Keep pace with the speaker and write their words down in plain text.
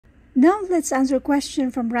Now, let's answer a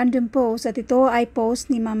question from random post at ito ay post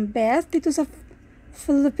ni Ma'am Beth dito sa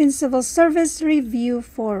Philippine Civil Service Review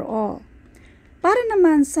for All. Para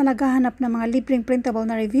naman sa naghahanap ng mga libreng printable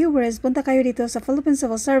na reviewers, punta kayo dito sa Philippine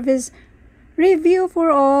Civil Service Review for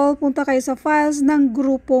All. Punta kayo sa files ng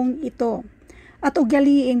grupong ito. At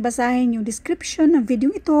ugaliing basahin yung description ng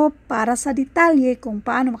video ito para sa detalye kung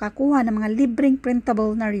paano makakuha ng mga libreng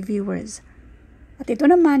printable na reviewers. At ito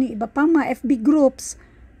naman yung iba pang mga FB groups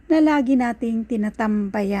na lagi nating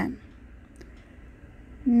tinatambayan.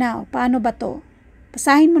 Now, paano ba to?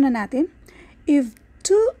 Basahin muna natin. If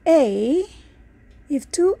 2A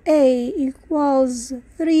equals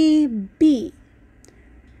 3B,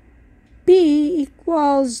 B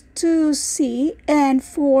equals 2C, and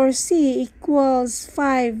 4C equals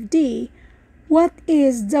 5D, what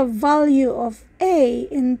is the value of A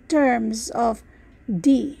in terms of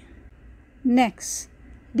D? Next,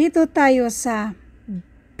 dito tayo sa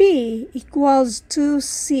B equals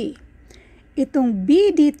 2C. Itong B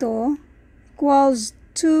dito equals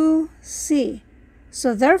 2C.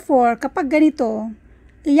 So therefore, kapag ganito,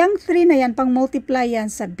 yung 3 na yan, pang multiply yan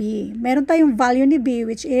sa B. Meron tayong value ni B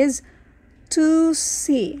which is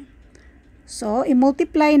 2C. So,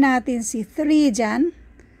 i-multiply natin si 3 dyan.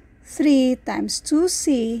 3 times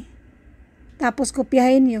 2C. Tapos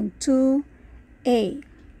kopyahin yung 2A.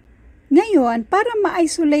 Ngayon, para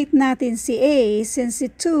ma-isolate natin si A, since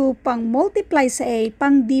si 2 pang multiply sa A,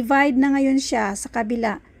 pang divide na ngayon siya sa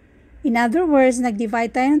kabila. In other words,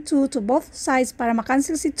 nag-divide tayo ng 2 to both sides para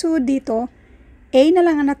makancel si 2 dito. A na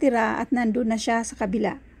lang ang natira at nandun na siya sa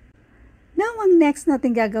kabila. Now, ang next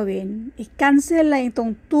natin gagawin, i-cancel lang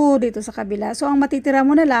itong 2 dito sa kabila. So, ang matitira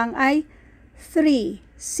mo na lang ay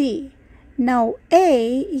 3C. Now, A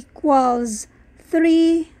equals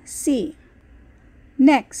 3C.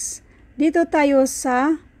 Next, dito tayo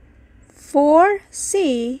sa 4C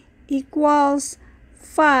equals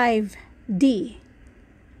 5D.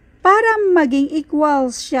 Para maging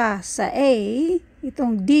equals siya sa A,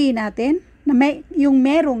 itong D natin, na yung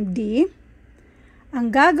merong D,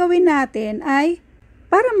 ang gagawin natin ay,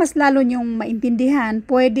 para mas lalo nyong maintindihan,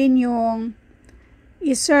 pwede nyong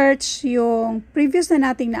i-search yung previous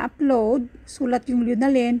na nating na-upload, sulat yung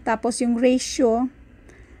Leonalyn, tapos yung ratio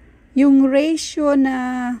na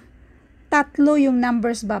tatlo yung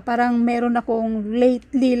numbers ba, parang meron akong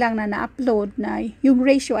lately lang na na-upload na yung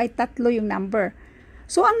ratio ay tatlo yung number.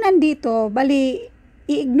 So, ang nandito, bali,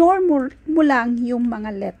 i-ignore mo lang yung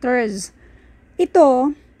mga letters.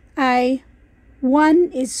 Ito ay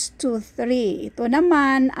 1:3. Ito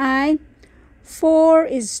naman ay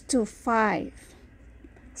 4:5.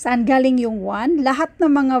 Saan galing yung 1? Lahat ng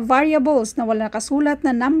mga variables na wala nakasulat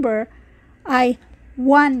na number ay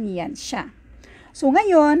 1 yan siya. So,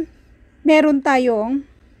 ngayon, meron tayong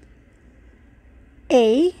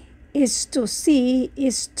A is to C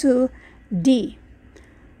is to D.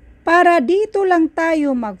 Para dito lang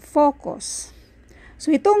tayo mag-focus. So,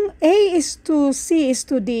 itong A is to C is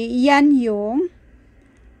to D, yan yung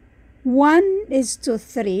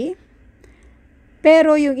 1:3.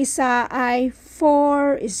 Pero yung isa ay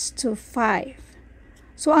 4:5.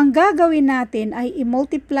 So, ang gagawin natin ay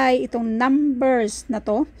i-multiply itong numbers na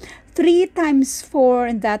to. 3 times 4,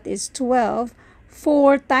 and that is 12.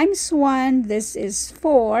 4 times 1, this is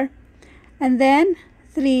 4. And then,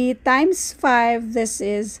 3 times 5, this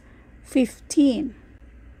is 15.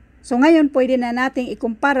 So, ngayon, pwede na nating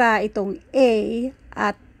ikumpara itong A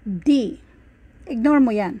at D. Ignore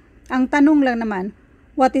mo yan. Ang tanong lang naman,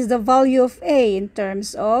 what is the value of A in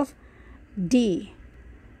terms of D?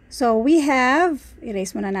 So, we have,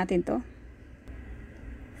 erase muna natin to.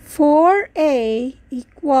 4A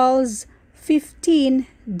equals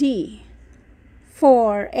 15D.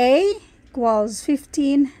 4A equals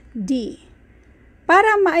 15D.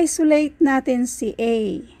 Para ma-isolate natin si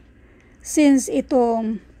A, since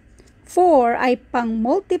itong 4 ay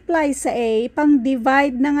pang-multiply sa A,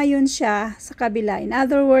 pang-divide na ngayon siya sa kabila. In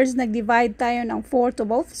other words, nag-divide tayo ng 4 to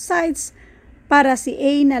both sides para si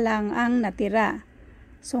A na lang ang natira.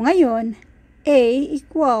 So, ngayon, A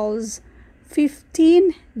equals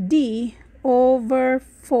 15D over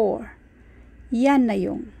 4. Yan na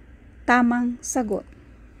yung tamang sagot.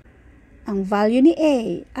 Ang value ni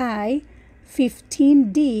A ay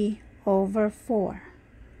 15D over 4.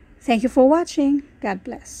 Thank you for watching. God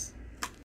bless.